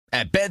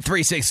At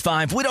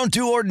Bet365, we don't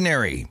do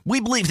ordinary. We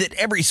believe that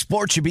every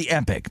sport should be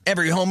epic.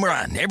 Every home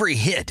run, every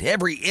hit,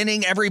 every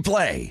inning, every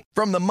play.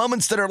 From the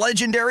moments that are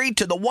legendary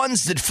to the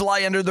ones that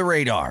fly under the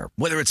radar.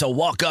 Whether it's a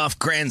walk-off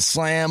grand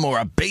slam or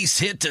a base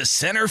hit to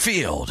center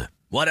field.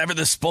 Whatever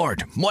the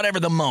sport, whatever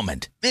the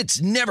moment.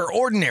 It's never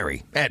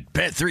ordinary at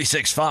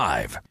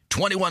Bet365.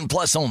 21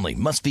 plus only.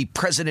 Must be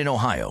present in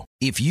Ohio.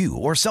 If you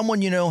or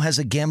someone you know has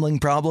a gambling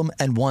problem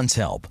and wants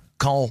help,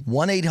 call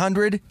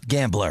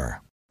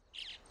 1-800-GAMBLER.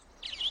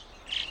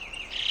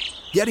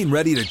 Getting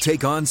ready to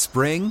take on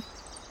spring?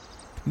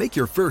 Make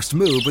your first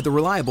move with the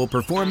reliable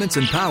performance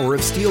and power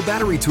of Steel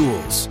battery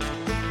tools.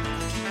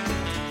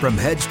 From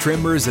hedge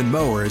trimmers and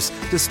mowers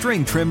to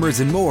string trimmers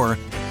and more,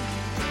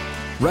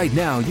 right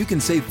now you can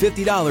save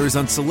 $50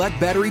 on select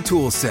battery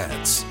tool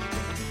sets.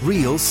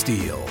 Real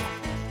Steel.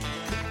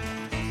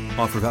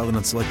 Offer valid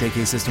on select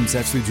AK system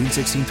sets through June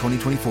 16,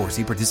 2024.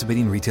 See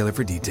participating retailer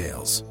for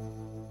details.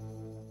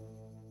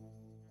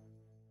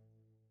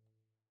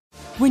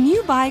 When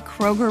you buy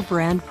Kroger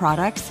brand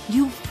products,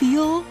 you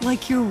feel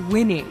like you're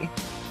winning.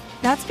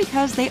 That's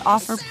because they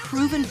offer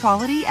proven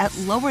quality at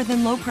lower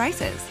than low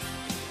prices.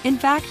 In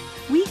fact,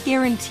 we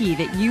guarantee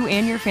that you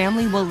and your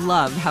family will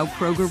love how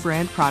Kroger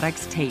brand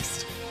products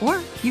taste,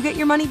 or you get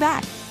your money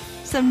back.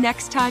 So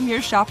next time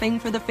you're shopping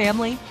for the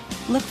family,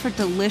 look for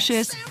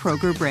delicious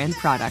Kroger brand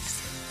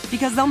products,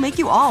 because they'll make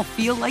you all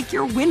feel like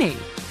you're winning.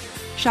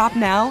 Shop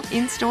now,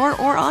 in-store,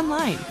 or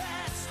online.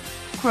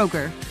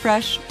 Kroger,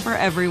 fresh for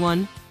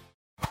everyone.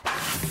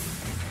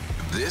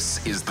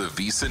 This is the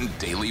VSiN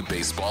Daily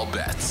Baseball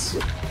Bets.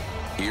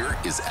 Here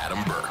is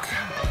Adam Burke.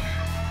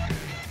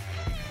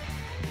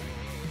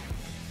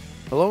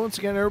 Hello once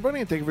again,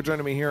 everybody, and thank you for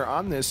joining me here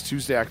on this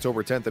Tuesday,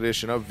 October 10th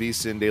edition of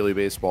VSiN Daily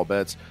Baseball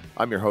Bets.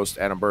 I'm your host,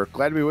 Adam Burke.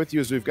 Glad to be with you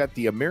as we've got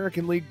the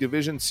American League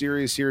Division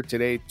Series here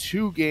today.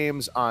 2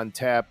 games on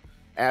tap.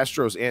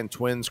 Astros and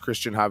Twins,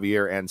 Christian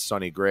Javier and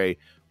Sonny Gray.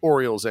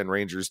 Orioles and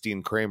Rangers,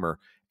 Dean Kramer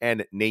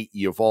and Nate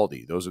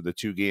Eovaldi. Those are the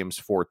 2 games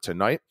for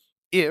tonight.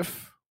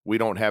 If we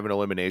don't have an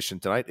elimination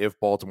tonight, if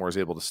Baltimore is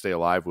able to stay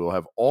alive, we'll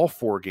have all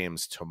 4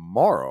 games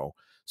tomorrow.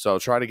 So I'll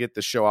try to get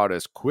the show out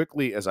as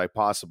quickly as I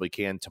possibly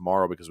can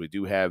tomorrow because we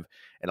do have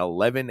an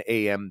 11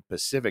 a.m.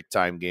 Pacific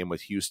time game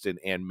with Houston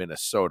and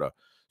Minnesota.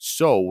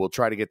 So we'll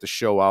try to get the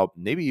show out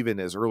maybe even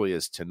as early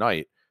as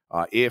tonight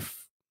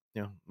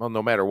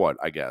no matter what,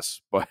 I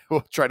guess. But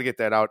we'll try to get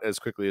that out as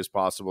quickly as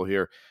possible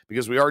here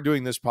because we are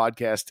doing this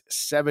podcast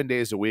 7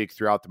 days a week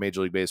throughout the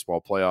Major League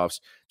Baseball playoffs,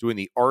 doing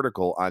the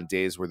article on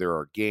days where there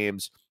are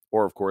games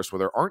or, of course, where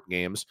there aren't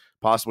games,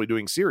 possibly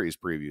doing series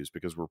previews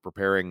because we're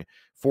preparing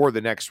for the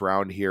next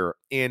round here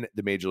in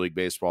the Major League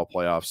Baseball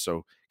playoffs.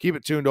 So keep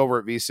it tuned over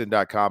at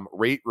vsin.com.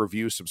 Rate,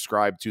 review,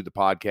 subscribe to the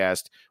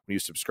podcast. When you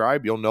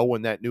subscribe, you'll know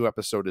when that new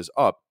episode is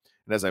up.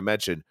 And as I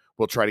mentioned,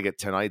 we'll try to get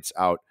tonight's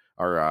out,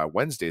 or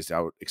Wednesday's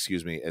out,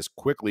 as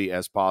quickly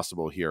as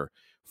possible here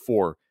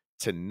for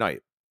tonight.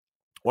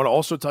 I want to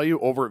also tell you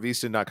over at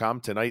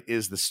vsin.com, tonight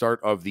is the start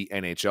of the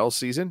NHL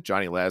season.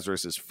 Johnny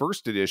Lazarus'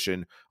 first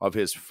edition of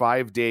his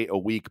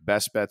 5-day-a-week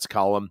Best Bets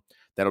column.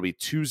 That'll be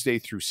Tuesday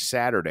through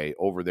Saturday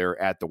over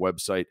there at the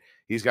website.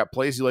 He's got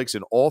plays he likes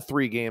in all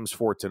 3 games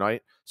for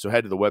tonight, so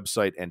head to the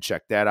website and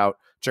check that out.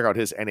 Check out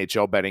his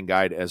NHL betting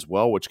guide as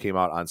well, which came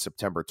out on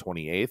September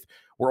 28th.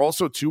 We're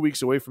also 2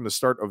 weeks away from the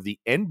start of the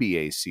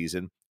NBA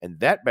season,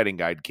 and that betting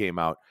guide came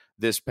out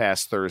this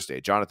past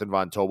Thursday. Jonathan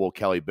Von Tobel,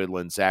 Kelly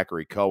Bidlin,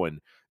 Zachary Cohen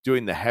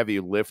doing the heavy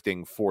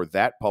lifting for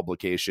that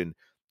publication.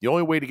 The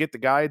only way to get the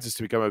guides is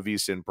to become a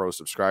VSiN Pro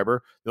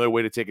subscriber. The only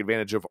way to take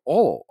advantage of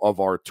all of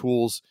our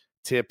tools,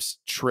 tips,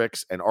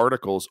 tricks, and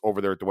articles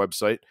over there at the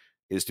website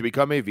is to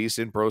become a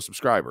VSiN Pro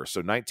subscriber.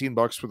 So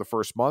 $19 for the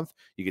first month.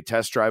 You can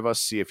test drive us,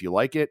 see if you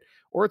like it,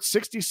 or it's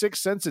 66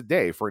 cents a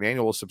day for an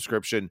annual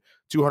subscription,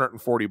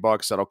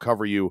 $240. That'll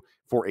cover you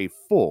for a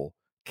full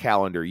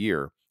calendar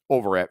year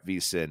over at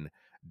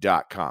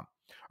vsin.com.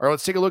 All right,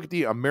 let's take a look at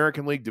the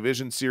American League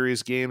Division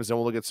Series games, then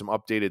we'll look at some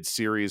updated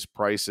series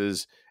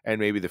prices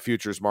and maybe the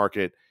futures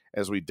market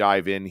as we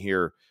dive in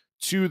here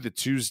to the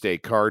Tuesday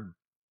card.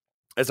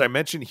 As I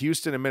mentioned,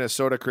 Houston and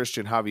Minnesota,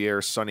 Christian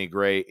Javier, Sonny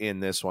Gray in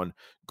this one.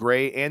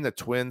 Gray and the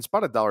Twins,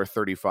 about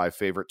 $1.35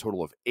 favorite,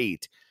 total of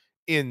 8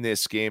 in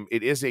this game.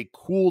 It is a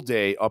cool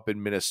day up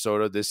in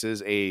Minnesota. This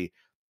is a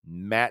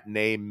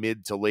matinee,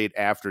 mid to late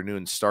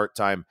afternoon start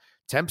time.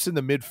 Temps in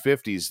the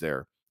mid-50s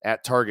there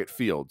at Target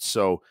Field.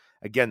 So,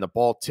 again, the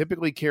ball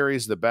typically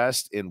carries the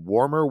best in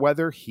warmer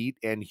weather, heat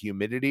and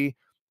humidity.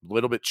 A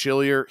little bit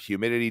chillier,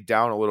 humidity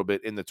down a little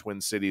bit in the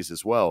Twin Cities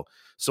as well.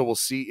 So we'll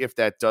see if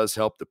that does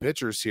help the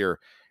pitchers here.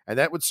 And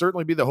that would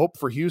certainly be the hope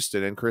for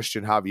Houston and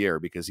Christian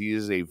Javier because he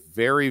is a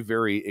very,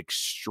 very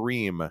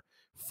extreme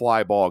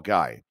fly ball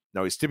guy.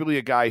 Now, he's typically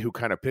a guy who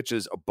kind of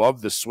pitches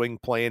above the swing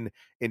plane,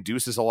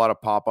 induces a lot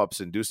of pop-ups,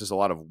 induces a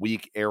lot of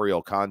weak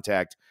aerial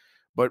contact.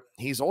 But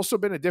he's also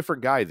been a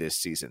different guy this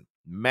season.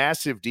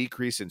 Massive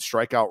decrease in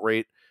strikeout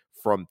rate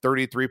from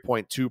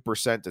 33.2%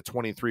 to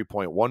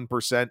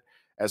 23.1%.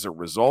 As a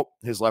result,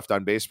 his left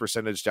on base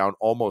percentage down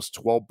almost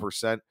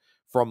 12%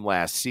 from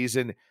last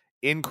season.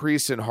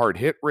 increase in hard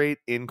hit rate,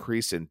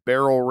 increase in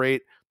barrel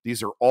rate.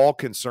 These are all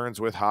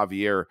concerns with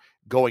Javier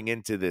going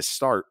into this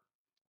start.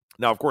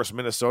 Now, of course,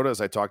 Minnesota,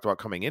 as I talked about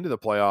coming into the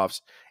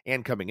playoffs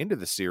and coming into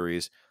the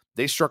series,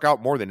 they struck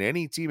out more than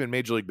any team in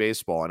Major League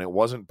Baseball, and it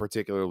wasn't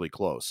particularly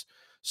close.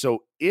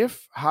 So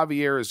if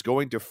Javier is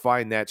going to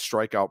find that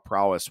strikeout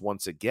prowess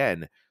once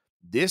again,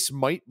 this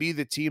might be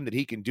the team that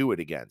he can do it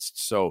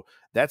against. So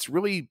that's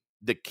really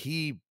the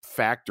key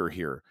factor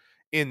here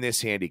in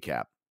this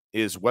handicap,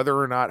 is whether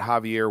or not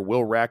Javier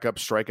will rack up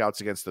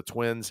strikeouts against the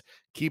Twins,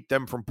 keep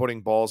them from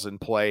putting balls in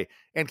play,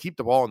 and keep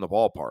the ball in the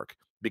ballpark.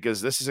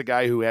 Because this is a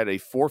guy who had a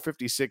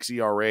 4.56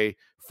 ERA,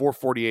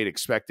 4.48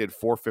 expected,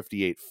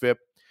 4.58 FIP,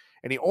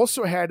 and he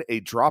also had a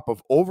drop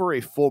of over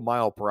a full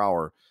mile per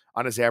hour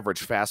on his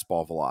average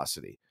fastball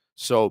velocity.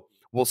 So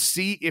we'll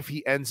see if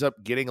he ends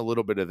up getting a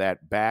little bit of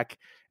that back.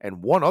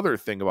 And one other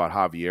thing about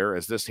Javier,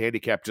 as this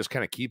handicap just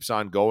kind of keeps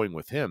on going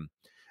with him,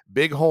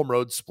 big home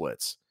road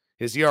splits.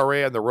 His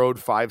ERA on the road,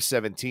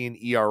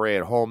 5.17, ERA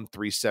at home,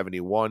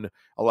 3.71,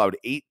 allowed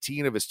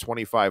 18 of his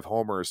 25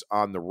 homers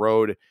on the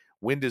road.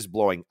 Wind is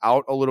blowing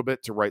out a little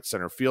bit to right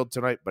center field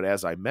tonight, but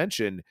as I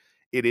mentioned,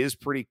 it is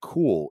pretty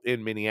cool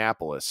in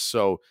Minneapolis.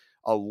 So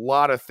a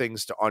lot of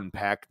things to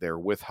unpack there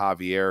with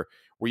Javier,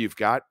 where you've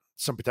got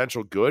some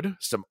potential good,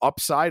 some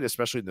upside,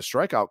 especially in the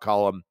strikeout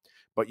column,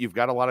 but you've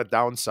got a lot of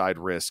downside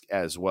risk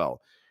as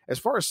well. As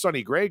far as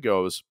Sonny Gray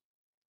goes,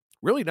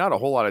 really not a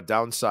whole lot of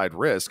downside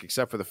risk,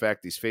 except for the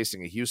fact he's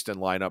facing a Houston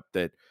lineup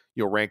that,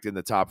 ranked in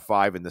the top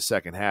 5 in the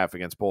second half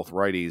against both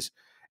righties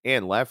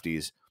and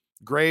lefties.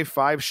 Gray,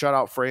 5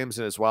 shutout frames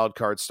in his wild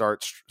card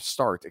start,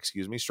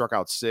 struck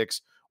out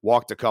 6,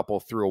 walked a couple,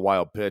 threw a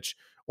wild pitch,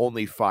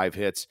 only 5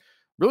 hits.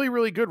 Really,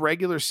 really good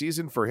regular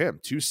season for him.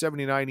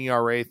 2.79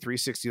 ERA,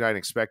 3.69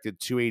 expected,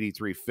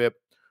 2.83 FIP.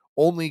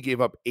 Only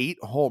gave up 8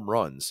 home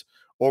runs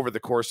over the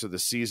course of the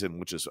season,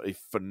 which is a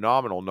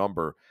phenomenal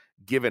number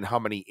given how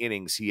many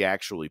innings he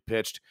actually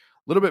pitched.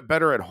 A little bit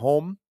better at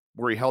home,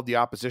 where he held the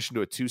opposition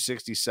to a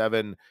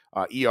 2.67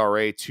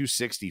 ERA,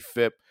 2.60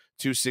 FIP,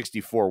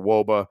 2.64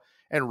 WOBA.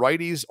 And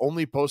righties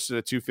only posted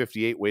a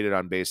 258 weighted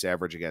on base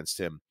average against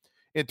him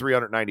in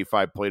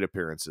 395 plate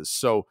appearances.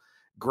 So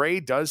Gray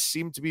does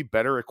seem to be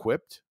better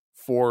equipped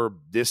for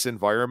this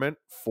environment,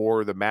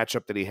 for the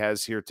matchup that he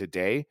has here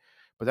today.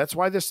 But that's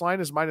why this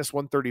line is minus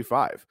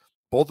 135.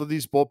 Both of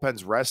these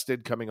bullpens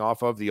rested coming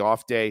off of the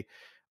off day.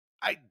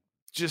 I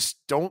just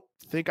don't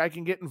think I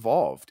can get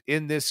involved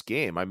in this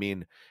game. I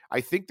mean,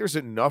 I think there's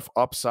enough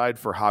upside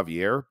for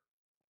Javier.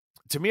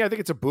 To me, I think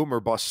it's a boom or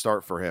bust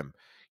start for him.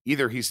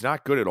 Either he's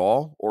not good at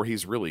all or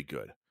he's really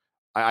good.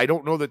 I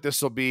don't know that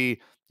this will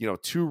be,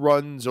 2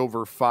 runs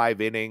over 5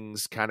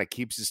 innings, kind of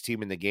keeps his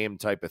team in the game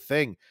type of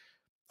thing.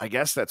 I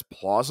guess that's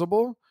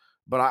plausible,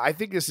 but I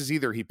think this is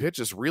either he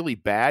pitches really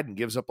bad and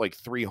gives up like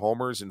 3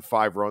 homers and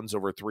 5 runs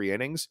over 3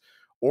 innings,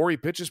 or he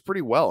pitches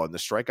pretty well and the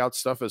strikeout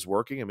stuff is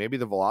working and maybe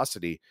the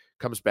velocity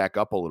comes back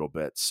up a little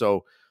bit.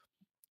 So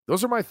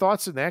those are my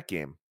thoughts in that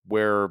game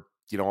where,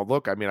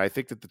 look, I mean, I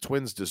think that the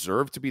Twins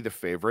deserve to be the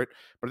favorite,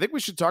 but I think we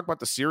should talk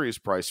about the series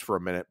price for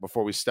a minute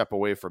before we step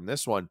away from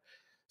this one.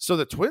 So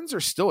the Twins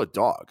are still a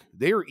dog.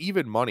 They are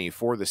even money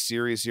for the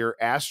series here.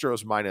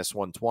 Astros minus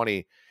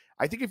 120.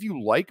 I think if you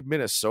like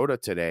Minnesota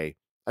today,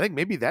 I think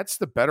maybe that's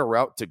the better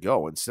route to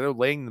go. Instead of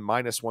laying the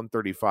minus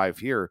 135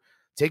 here,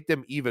 take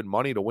them even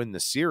money to win the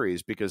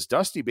series, because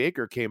Dusty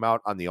Baker came out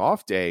on the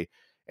off day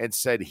and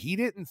said he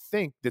didn't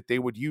think that they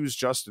would use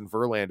Justin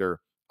Verlander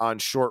on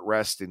short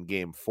rest in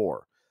game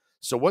 4.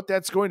 So what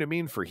that's going to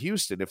mean for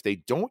Houston, if they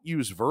don't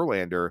use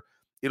Verlander,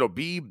 it'll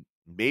be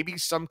maybe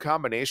some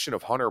combination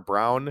of Hunter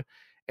Brown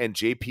and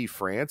JP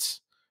France.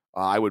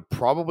 I would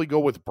probably go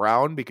with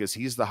Brown because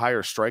he's the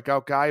higher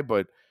strikeout guy,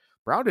 but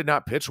Brown did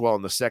not pitch well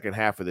in the second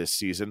half of this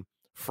season.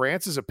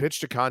 France is a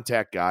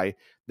pitch-to-contact guy.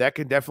 That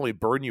can definitely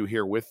burn you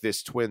here with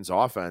this Twins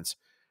offense.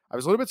 I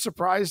was a little bit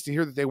surprised to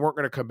hear that they weren't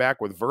going to come back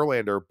with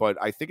Verlander, but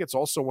I think it's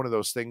also one of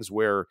those things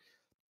where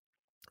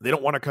they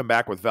don't want to come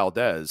back with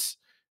Valdez,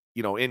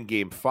 in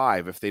game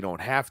 5 if they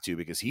don't have to,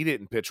 because he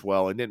didn't pitch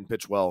well and didn't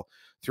pitch well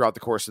throughout the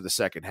course of the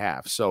second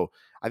half. So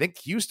I think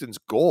Houston's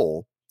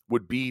goal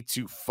would be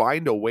to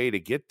find a way to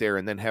get there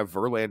and then have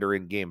Verlander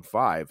in game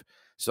 5.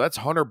 So that's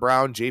Hunter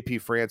Brown,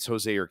 JP France,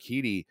 Jose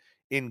Urquidy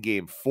in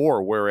game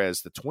 4,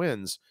 whereas the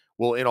Twins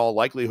will in all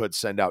likelihood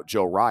send out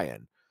Joe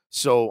Ryan.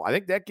 So I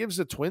think that gives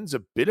the Twins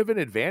a bit of an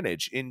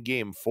advantage in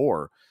game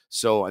 4.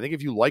 So I think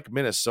if you like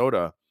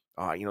Minnesota,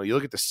 you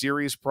look at the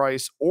series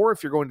price, or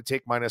if you're going to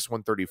take minus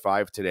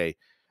 135 today,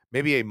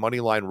 maybe a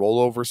money line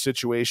rollover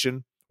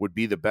situation would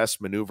be the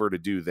best maneuver to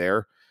do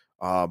there.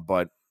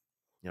 But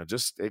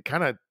it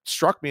kind of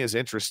struck me as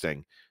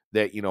interesting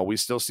that, we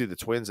still see the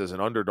Twins as an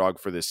underdog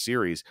for this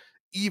series,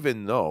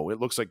 even though it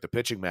looks like the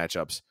pitching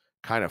matchups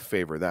kind of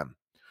favor them.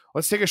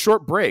 Let's take a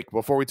short break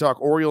before we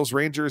talk Orioles,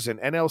 Rangers, and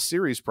NL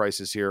Series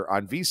prices here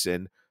on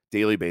VSiN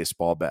Daily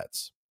Baseball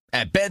Bets.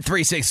 At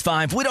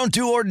Bet365, we don't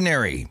do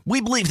ordinary. We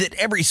believe that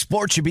every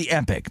sport should be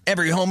epic.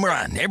 Every home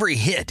run, every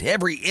hit,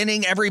 every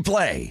inning, every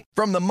play.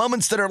 From the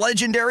moments that are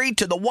legendary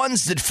to the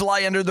ones that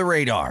fly under the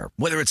radar.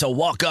 Whether it's a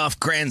walk-off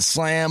grand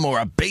slam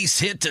or a base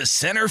hit to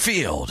center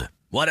field.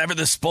 Whatever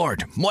the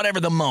sport, whatever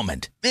the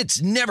moment.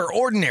 It's never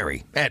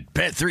ordinary at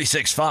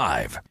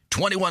Bet365.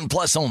 21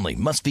 plus only.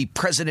 Must be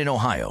present in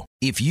Ohio.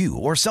 If you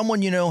or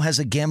someone you know has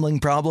a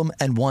gambling problem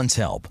and wants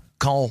help,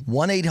 call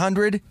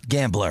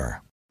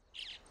 1-800-GAMBLER.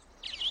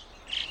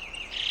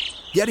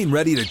 Getting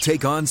ready to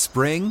take on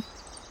spring?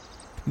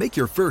 Make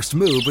your first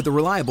move with the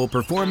reliable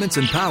performance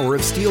and power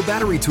of Steel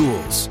battery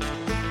tools.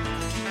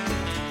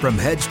 From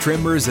hedge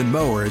trimmers and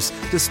mowers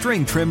to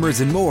string trimmers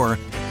and more,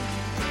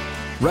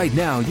 right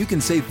now you can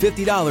save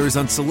 $50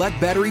 on select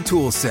battery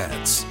tool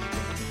sets.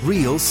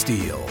 Real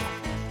Steel.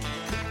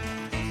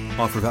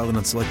 Offer valid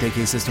on select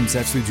AK system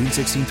sets through June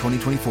 16,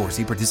 2024.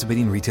 See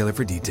participating retailer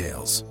for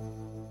details.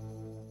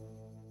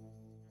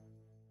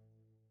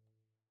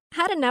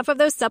 Had enough of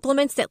those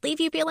supplements that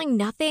leave you feeling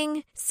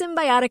nothing?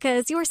 Symbiotica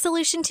is your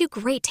solution to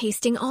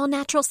great-tasting,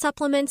 all-natural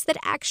supplements that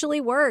actually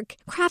work.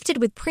 Crafted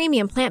with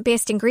premium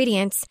plant-based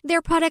ingredients,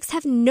 their products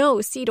have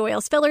no seed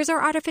oils, fillers,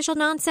 or artificial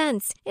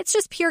nonsense. It's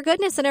just pure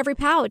goodness in every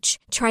pouch.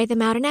 Try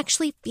them out and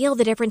actually feel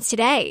the difference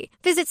today.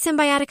 Visit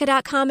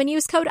Symbiotica.com and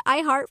use code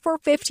IHEART for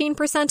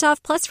 15%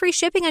 off plus free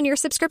shipping on your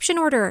subscription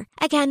order.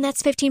 Again,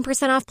 that's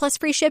 15% off plus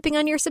free shipping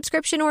on your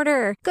subscription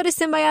order. Go to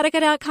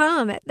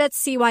Symbiotica.com.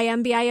 That's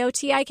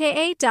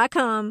CYMBIOTIKA.com.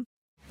 All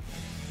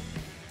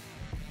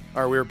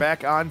right, we're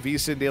back on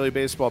VSiN Daily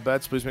Baseball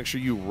Bets. Please make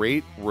sure you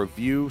rate,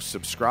 review,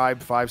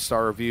 subscribe,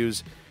 5-star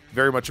reviews.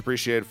 Very much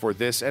appreciated for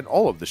this and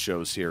all of the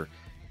shows here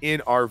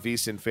in our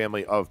VSiN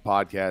family of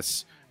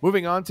podcasts.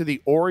 Moving on to the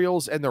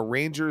Orioles and the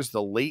Rangers,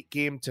 the late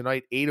game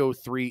tonight,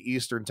 8:03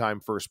 Eastern Time,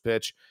 first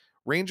pitch.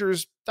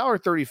 Rangers,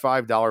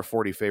 $1.35,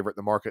 $1.40 favorite in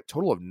the market,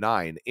 total of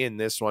 9 in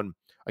this one.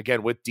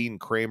 Again, with Dean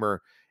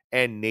Kramer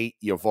and Nate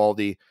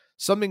Eovaldi.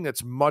 Something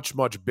that's much,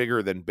 much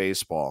bigger than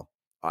baseball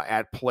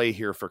at play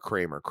here for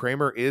Kramer.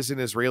 Kramer is an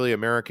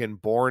Israeli-American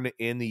born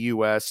in the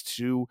U.S.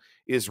 to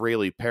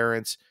Israeli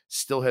parents,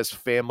 still has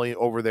family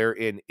over there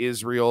in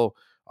Israel.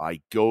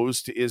 He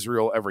goes to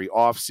Israel every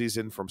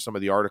offseason from some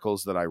of the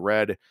articles that I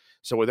read.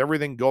 So with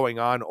everything going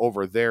on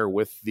over there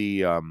with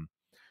the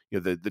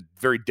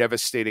very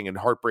devastating and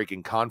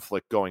heartbreaking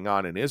conflict going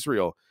on in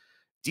Israel,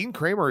 Dean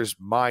Kramer's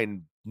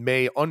mind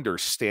may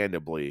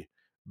understandably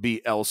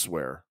be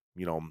elsewhere.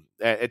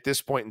 At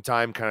this point in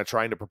time, kind of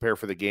trying to prepare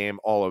for the game,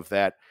 all of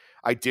that.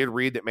 I did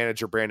read that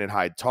manager Brandon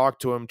Hyde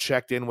talked to him,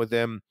 checked in with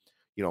him,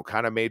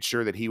 kind of made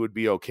sure that he would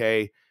be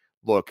okay.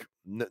 Look,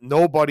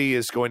 nobody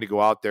is going to go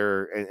out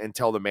there and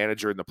tell the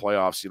manager in the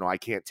playoffs, I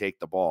can't take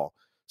the ball.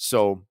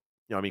 So,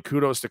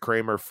 kudos to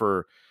Kramer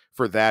for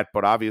that.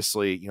 But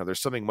obviously, there's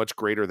something much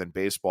greater than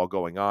baseball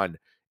going on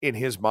in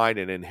his mind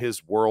and in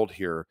his world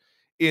here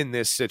in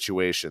this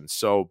situation.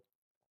 So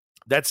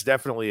that's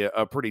definitely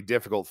a pretty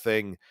difficult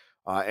thing.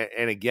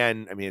 And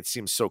again, it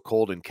seems so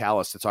cold and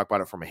callous to talk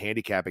about it from a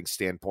handicapping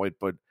standpoint,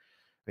 but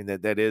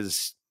that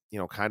is,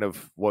 kind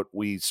of what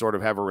we sort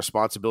of have a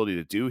responsibility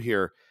to do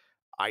here.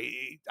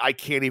 I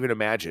can't even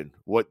imagine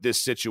what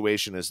this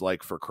situation is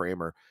like for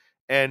Kramer.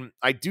 And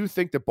I do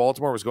think that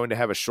Baltimore was going to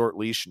have a short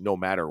leash no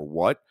matter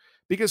what,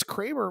 because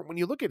Kramer, when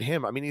you look at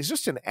him, he's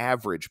just an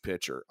average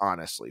pitcher,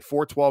 honestly.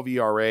 4.12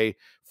 ERA,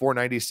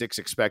 4.96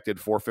 expected,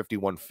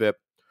 4.51 FIP,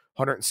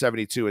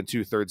 172 and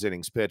 2/3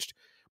 innings pitched.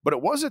 But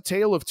it was a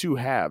tale of two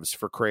halves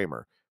for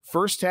Kramer.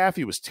 First half,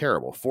 he was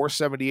terrible.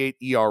 4.78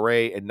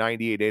 ERA and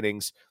 98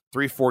 innings,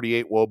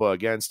 3.48 WOBA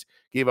against.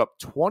 Gave up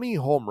 20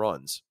 home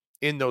runs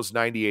in those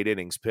 98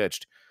 innings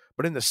pitched.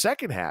 But in the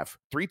second half,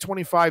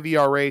 3.25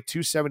 ERA,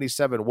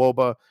 2.77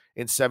 WOBA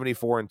in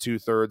 74 and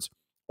 2/3.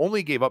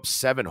 Only gave up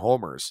 7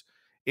 homers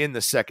in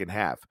the second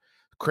half.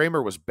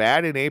 Kramer was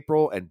bad in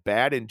April and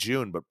bad in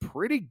June, but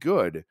pretty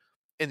good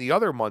in the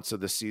other months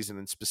of the season,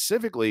 and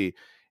specifically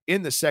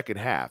in the second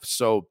half.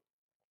 So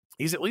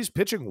he's at least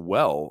pitching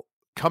well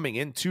coming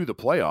into the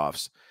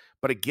playoffs.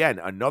 But again,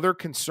 another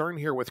concern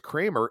here with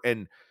Kramer.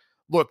 And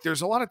look,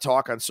 there's a lot of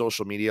talk on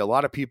social media. A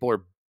lot of people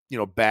are,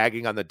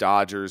 bagging on the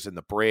Dodgers and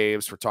the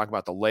Braves for talking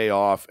about the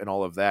layoff and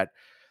all of that.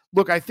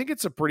 Look, I think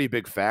it's a pretty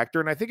big factor,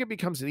 and I think it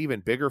becomes an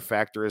even bigger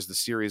factor as the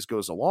series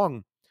goes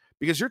along,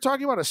 because you're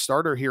talking about a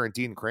starter here in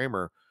Dean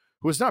Kramer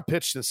who has not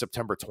pitched since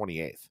September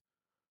 28th.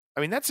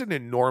 That's an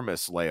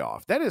enormous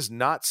layoff. That is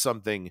not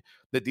something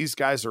that these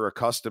guys are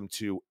accustomed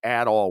to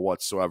at all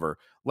whatsoever,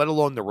 let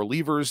alone the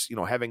relievers,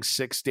 having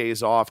 6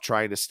 days off,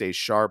 trying to stay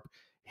sharp,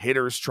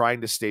 hitters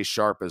trying to stay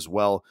sharp as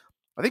well.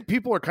 I think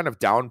people are kind of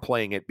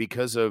downplaying it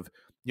because of,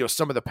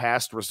 some of the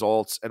past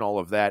results and all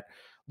of that.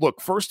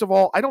 Look, first of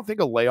all, I don't think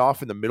a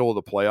layoff in the middle of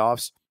the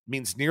playoffs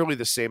means nearly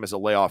the same as a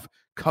layoff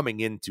coming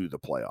into the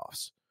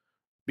playoffs,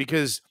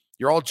 because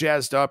you're all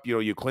jazzed up,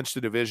 you clinch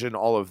the division,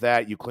 all of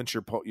that, you clinch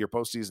your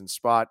postseason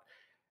spot,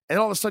 and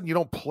all of a sudden you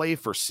don't play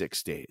for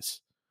 6 days.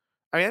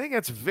 I think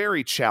that's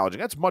very challenging.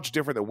 That's much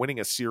different than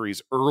winning a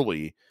series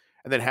early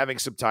and then having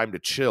some time to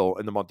chill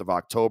in the month of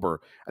October.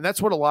 And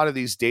that's what a lot of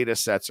these data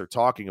sets are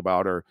talking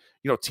about, are,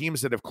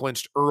 teams that have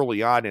clinched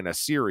early on in a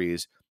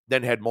series,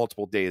 then had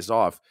multiple days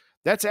off.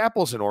 That's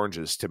apples and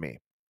oranges to me.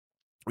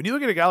 When you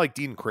look at a guy like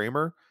Dean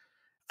Kramer,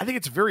 I think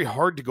it's very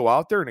hard to go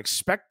out there and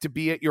expect to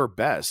be at your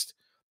best,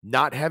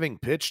 not having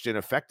pitched in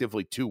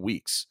effectively 2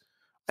 weeks.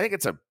 I think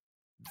it's a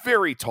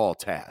very tall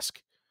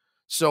task.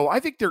 So I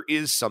think there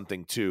is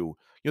something to,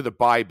 the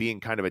bye being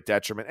kind of a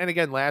detriment. And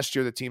again, last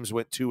year the teams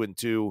went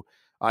 2-2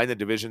 in the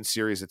division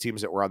series, the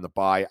teams that were on the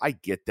bye. I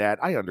get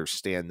that. I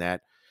understand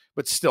that.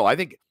 But still, I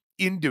think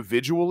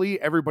individually,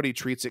 everybody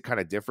treats it kind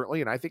of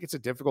differently. And I think it's a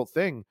difficult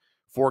thing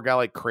for a guy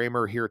like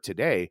Kramer here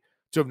today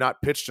to have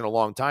not pitched in a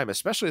long time,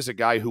 especially as a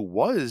guy who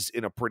was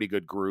in a pretty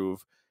good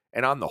groove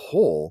and on the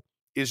whole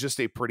is just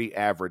a pretty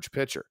average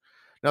pitcher.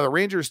 Now, the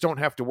Rangers don't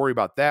have to worry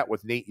about that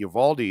with Nate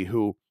Eovaldi,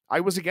 who I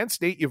was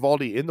against Nate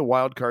Eovaldi in the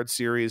wild card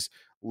series,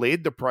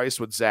 laid the price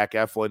with Zach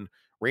Eflin.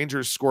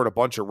 Rangers scored a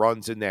bunch of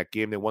runs in that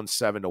game. They won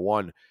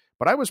 7-1,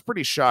 but I was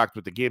pretty shocked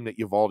with the game that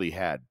Eovaldi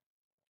had.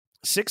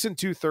 6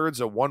 2/3,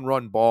 a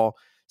 1-run ball,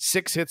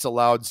 6 hits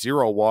allowed,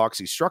 0 walks.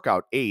 He struck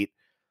out 8.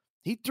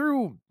 He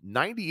threw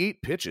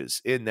 98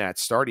 pitches in that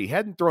start. He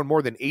hadn't thrown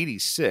more than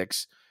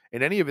 86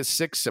 in any of his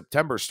 6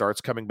 September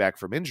starts coming back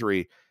from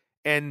injury.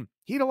 And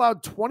he'd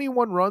allowed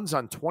 21 runs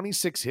on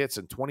 26 hits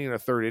and 20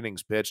 1/3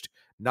 innings pitched,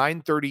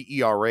 9.30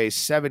 ERA,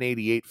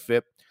 7.88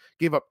 FIP.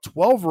 Gave up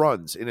 12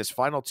 runs in his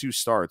final 2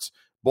 starts,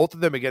 both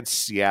of them against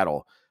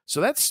Seattle.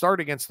 So that start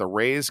against the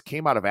Rays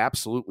came out of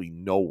absolutely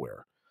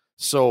nowhere.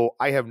 So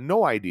I have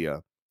no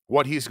idea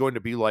what he's going to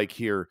be like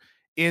here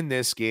in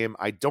this game.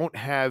 I don't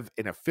have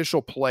an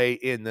official play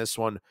in this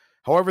one.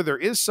 However, there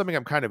is something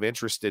I'm kind of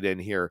interested in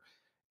here.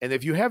 And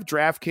if you have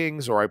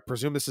DraftKings, or I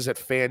presume this is at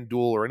FanDuel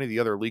or any of the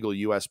other legal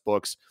U.S.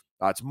 books,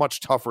 it's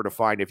much tougher to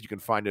find if you can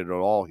find it at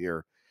all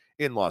here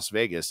in Las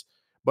Vegas.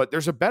 But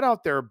there's a bet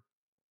out there.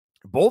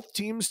 Both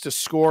teams to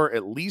score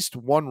at least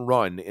 1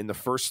 run in the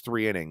first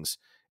 3 innings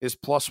is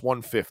plus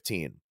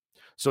 115.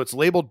 So it's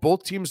labeled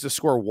both teams to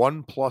score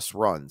 1+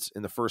 runs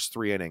in the first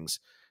 3 innings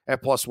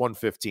at plus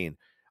 115.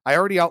 I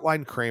already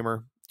outlined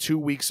Kramer, 2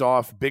 weeks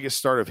off, biggest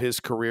start of his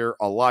career,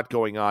 a lot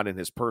going on in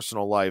his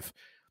personal life.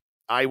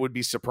 I would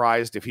be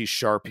surprised if he's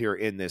sharp here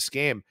in this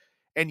game.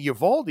 And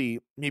Eovaldi,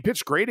 he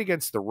pitched great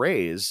against the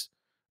Rays,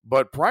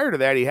 but prior to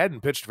that, he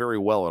hadn't pitched very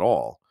well at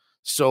all.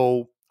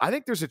 So I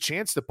think there's a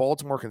chance that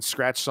Baltimore can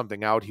scratch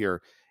something out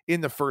here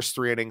in the first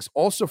 3 innings.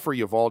 Also for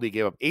Eovaldi,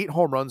 gave up 8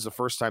 home runs the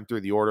first time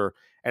through the order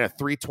and a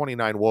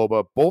 329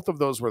 WOBA. Both of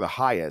those were the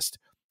highest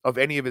of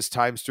any of his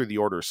times through the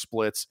order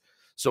splits.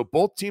 So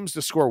both teams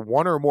to score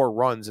 1 or more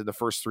runs in the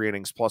first 3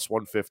 innings, plus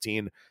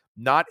 115.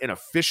 Not an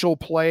official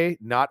play,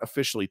 not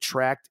officially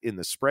tracked in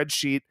the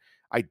spreadsheet.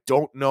 I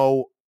don't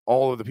know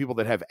all of the people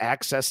that have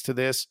access to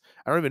this.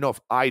 I don't even know if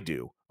I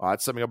do.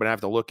 It's something I'm going to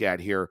have to look at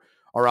here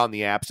around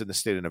the apps in the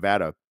state of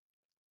Nevada.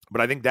 But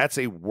I think that's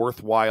a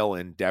worthwhile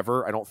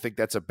endeavor. I don't think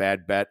that's a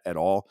bad bet at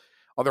all.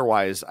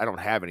 Otherwise, I don't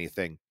have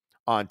anything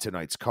on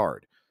tonight's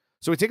card.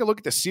 So we take a look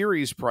at the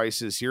series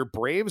prices here.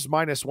 Braves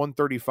minus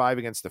 135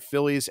 against the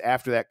Phillies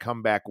after that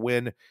comeback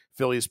win.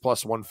 Phillies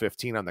plus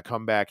 115 on the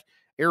comeback.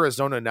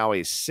 Arizona now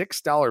a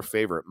 $6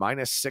 favorite,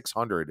 minus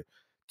 600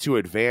 to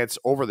advance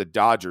over the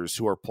Dodgers,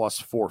 who are plus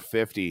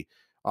 450.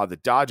 The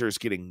Dodgers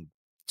getting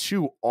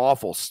 2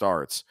 awful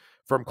starts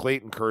from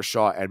Clayton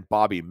Kershaw and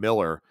Bobby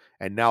Miller,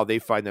 and now they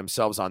find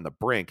themselves on the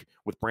brink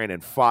with Brandon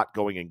Pfaadt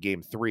going in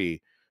Game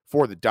 3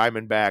 for the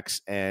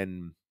Diamondbacks.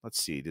 And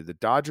let's see, did the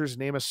Dodgers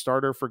name a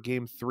starter for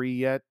Game 3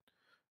 yet?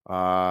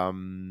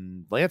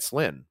 Lance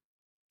Lynn.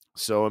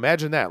 So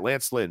imagine that,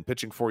 Lance Lynn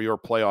pitching for your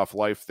playoff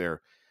life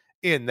there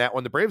in that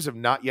one. The Braves have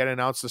not yet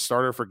announced the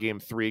starter for Game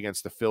 3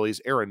 against the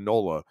Phillies. Aaron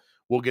Nola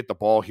will get the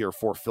ball here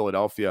for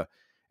Philadelphia.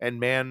 And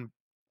man,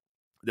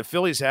 the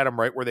Phillies had him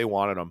right where they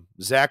wanted him.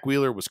 Zach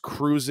Wheeler was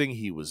cruising.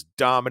 He was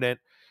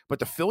dominant. But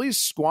the Phillies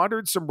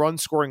squandered some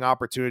run-scoring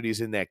opportunities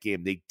in that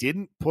game. They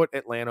didn't put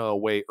Atlanta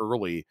away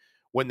early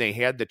when they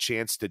had the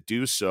chance to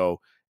do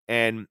so.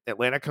 And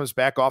Atlanta comes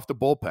back off the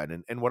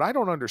bullpen. And what I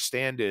don't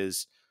understand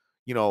is,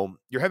 you're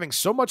having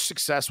so much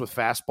success with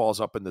fastballs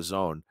up in the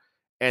zone.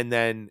 And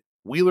then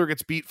Wheeler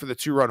gets beat for the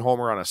 2-run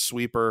homer on a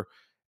sweeper.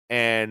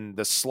 And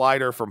the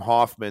slider from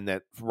Hoffman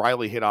that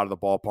Riley hit out of the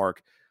ballpark.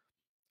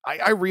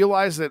 I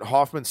realize that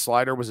Hoffman's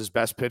slider was his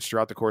best pitch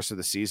throughout the course of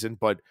the season,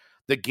 but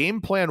the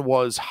game plan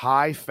was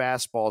high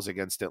fastballs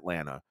against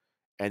Atlanta,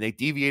 and they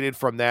deviated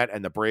from that,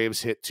 and the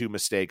Braves hit 2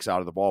 mistakes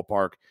out of the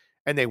ballpark,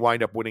 and they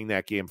wind up winning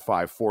that game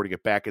 5-4 to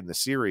get back in the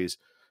series.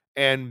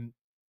 And,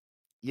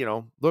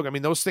 look, I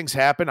mean, those things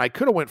happen. I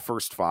could have went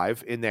first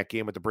 5 in that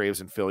game with the Braves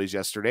and Phillies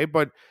yesterday,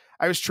 but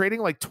I was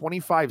trading like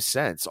 25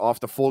 cents off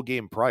the full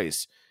game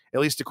price,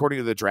 at least according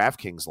to the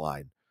DraftKings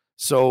line.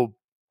 So,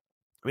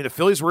 I mean, the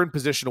Phillies were in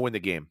position to win the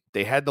game.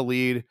 They had the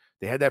lead.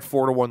 They had that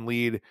 4-1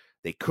 lead.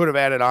 They could have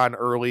added on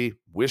early.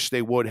 Wish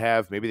they would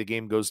have. Maybe the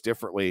game goes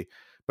differently.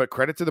 But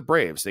credit to the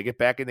Braves. They get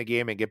back in the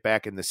game and get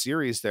back in the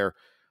series there.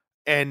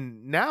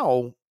 And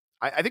now,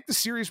 I think the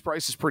series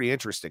price is pretty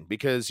interesting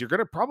because you're going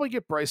to probably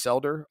get Bryce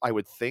Elder, I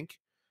would think,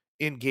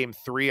 in Game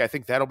 3. I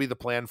think that'll be the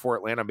plan for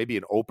Atlanta, maybe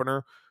an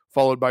opener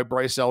followed by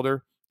Bryce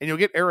Elder. And you'll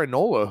get Aaron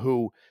Nola,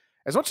 who,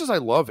 as much as I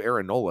love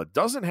Aaron Nola,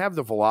 doesn't have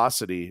the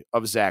velocity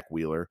of Zach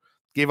Wheeler.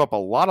 Gave up a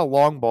lot of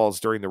long balls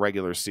during the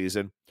regular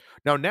season.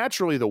 Now,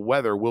 naturally, the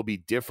weather will be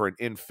different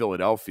in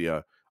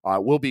Philadelphia.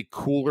 Will be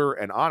cooler,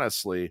 and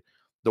honestly,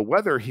 the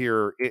weather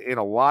here in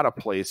a lot of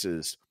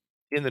places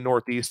in the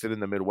Northeast and in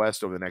the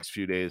Midwest over the next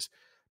few days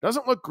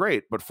doesn't look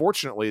great, but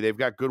fortunately, they've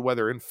got good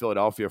weather in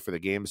Philadelphia for the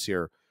games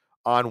here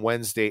on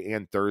Wednesday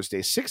and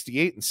Thursday,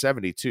 68 and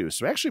 72.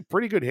 So actually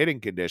pretty good hitting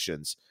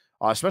conditions,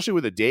 especially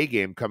with a day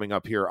game coming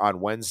up here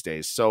on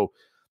Wednesdays. So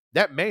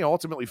that may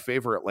ultimately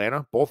favor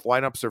Atlanta. Both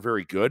lineups are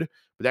very good,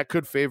 but that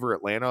could favor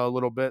Atlanta a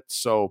little bit.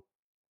 So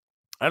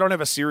I don't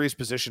have a series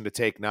position to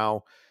take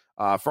now.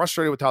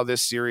 Frustrated with how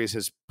this series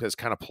has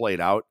kind of played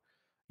out.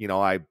 You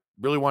know, I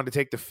really wanted to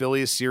take the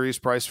Phillies series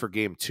price for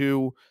Game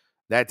 2.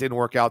 That didn't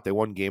work out. They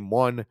won Game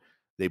 1.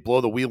 They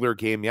blow the Wheeler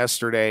game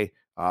yesterday.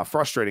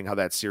 Frustrating how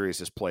that series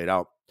has played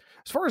out.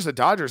 As far as the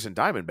Dodgers and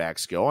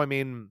Diamondbacks go, I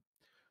mean,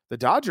 the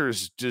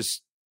Dodgers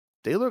just,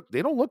 they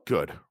don't look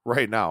good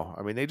right now.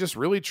 I mean, they just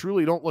really,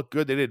 truly don't look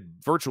good. They did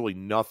virtually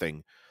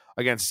nothing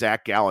against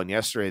Zach Gallen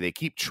yesterday. They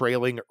keep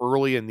trailing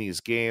early in these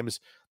games.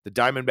 The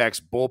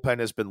Diamondbacks bullpen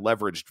has been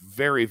leveraged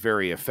very,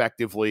 very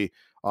effectively,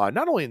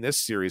 not only in this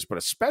series, but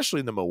especially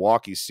in the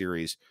Milwaukee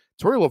series.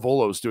 Torey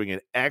Lovullo is doing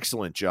an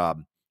excellent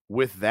job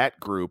with that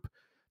group.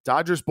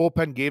 Dodgers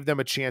bullpen gave them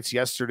a chance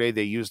yesterday.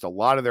 They used a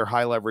lot of their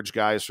high leverage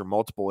guys for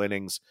multiple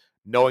innings,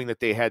 knowing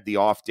that they had the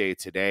off day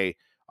today.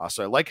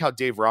 So I like how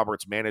Dave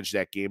Roberts managed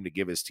that game to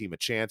give his team a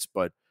chance,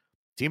 but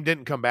team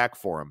didn't come back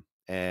for him.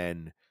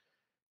 And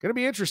going to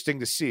be interesting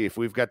to see if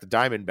we've got the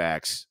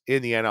Diamondbacks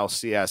in the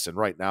NLCS. And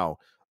right now,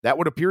 that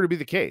would appear to be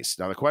the case.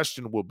 Now, the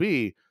question will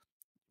be,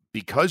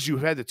 because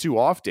you've had the two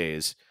off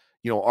days,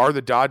 you know, are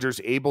the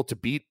Dodgers able to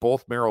beat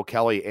both Merrill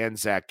Kelly and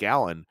Zach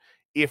Gallen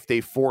if they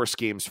force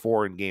Games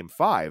 4 and Game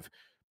 5?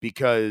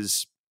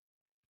 Because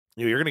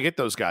you know, you're going to get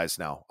those guys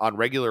now on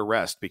regular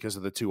rest because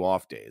of the two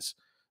off days.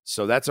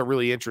 So that's a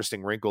really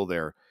interesting wrinkle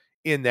there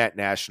in that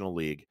National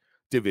League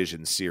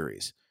Division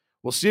Series.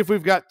 We'll see if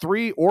we've got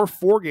 3 or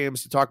 4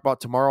 games to talk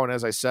about tomorrow. And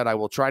as I said, I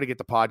will try to get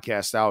the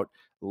podcast out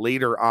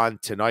later on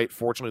tonight.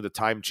 Fortunately, the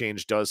time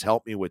change does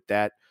help me with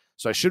that.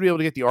 So I should be able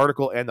to get the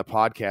article and the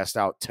podcast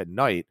out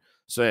tonight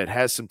so that it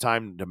has some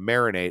time to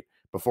marinate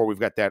before we've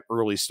got that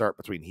early start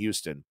between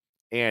Houston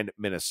and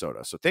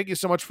Minnesota. So thank you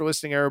so much for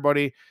listening,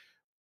 everybody.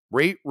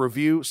 Rate,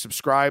 review,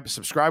 subscribe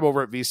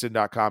over at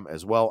vsin.com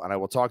as well. And I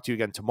will talk to you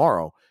again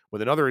tomorrow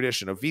with another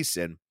edition of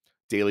VSiN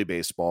Daily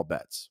Baseball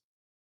Bets.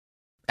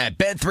 At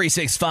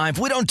Bet365,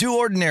 we don't do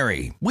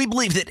ordinary. We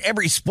believe that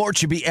every sport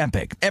should be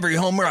epic. Every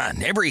home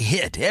run, every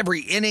hit,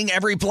 every inning,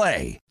 every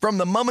play. From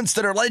the moments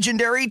that are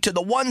legendary to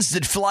the ones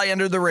that fly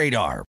under the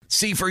radar.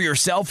 See for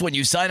yourself when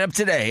you sign up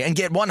today and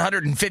get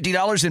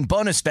 $150 in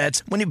bonus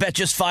bets when you bet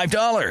just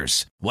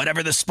 $5.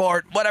 Whatever the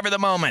sport, whatever the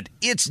moment,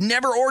 it's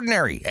never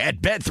ordinary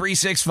at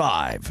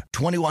Bet365.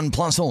 21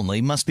 plus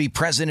only. Must be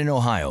present in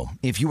Ohio.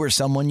 If you or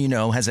someone you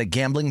know has a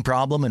gambling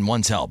problem and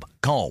wants help,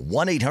 call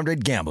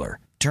 1-800-GAMBLER.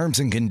 Terms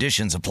and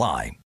conditions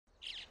apply.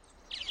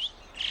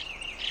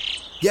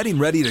 Getting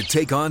ready to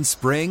take on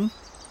spring?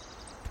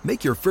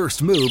 Make your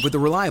first move with the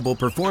reliable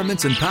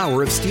performance and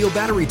power of Steel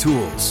battery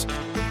tools.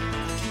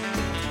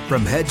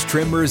 From hedge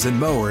trimmers and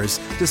mowers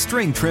to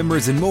string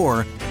trimmers and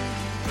more,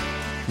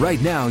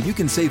 right now you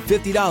can save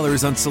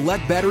 $50 on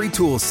select battery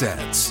tool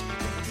sets.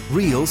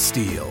 Real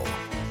Steel.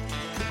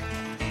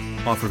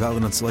 Offer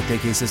valid on select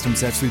AK system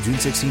sets through June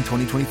 16,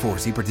 2024.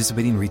 See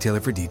participating retailer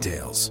for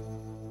details.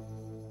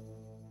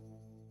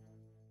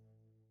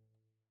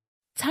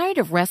 Tired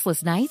of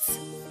restless nights?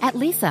 At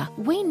Leesa,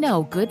 we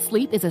know good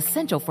sleep is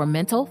essential for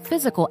mental,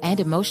 physical, and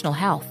emotional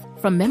health.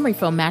 From memory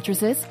foam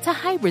mattresses to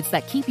hybrids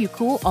that keep you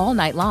cool all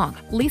night long,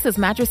 Leesa's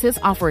mattresses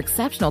offer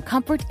exceptional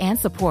comfort and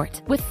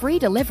support with free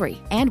delivery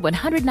and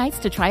 100 nights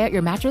to try out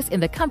your mattress in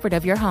the comfort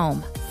of your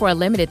home. For a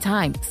limited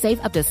time,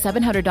 save up to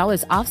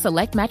 $700 off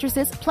select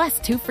mattresses plus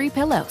 2 free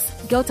pillows.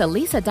 Go to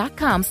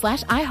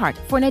leesa.com/iHeart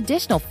for an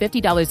additional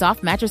 $50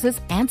 off mattresses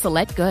and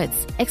select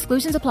goods.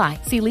 Exclusions apply.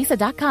 See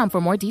leesa.com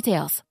for more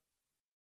details.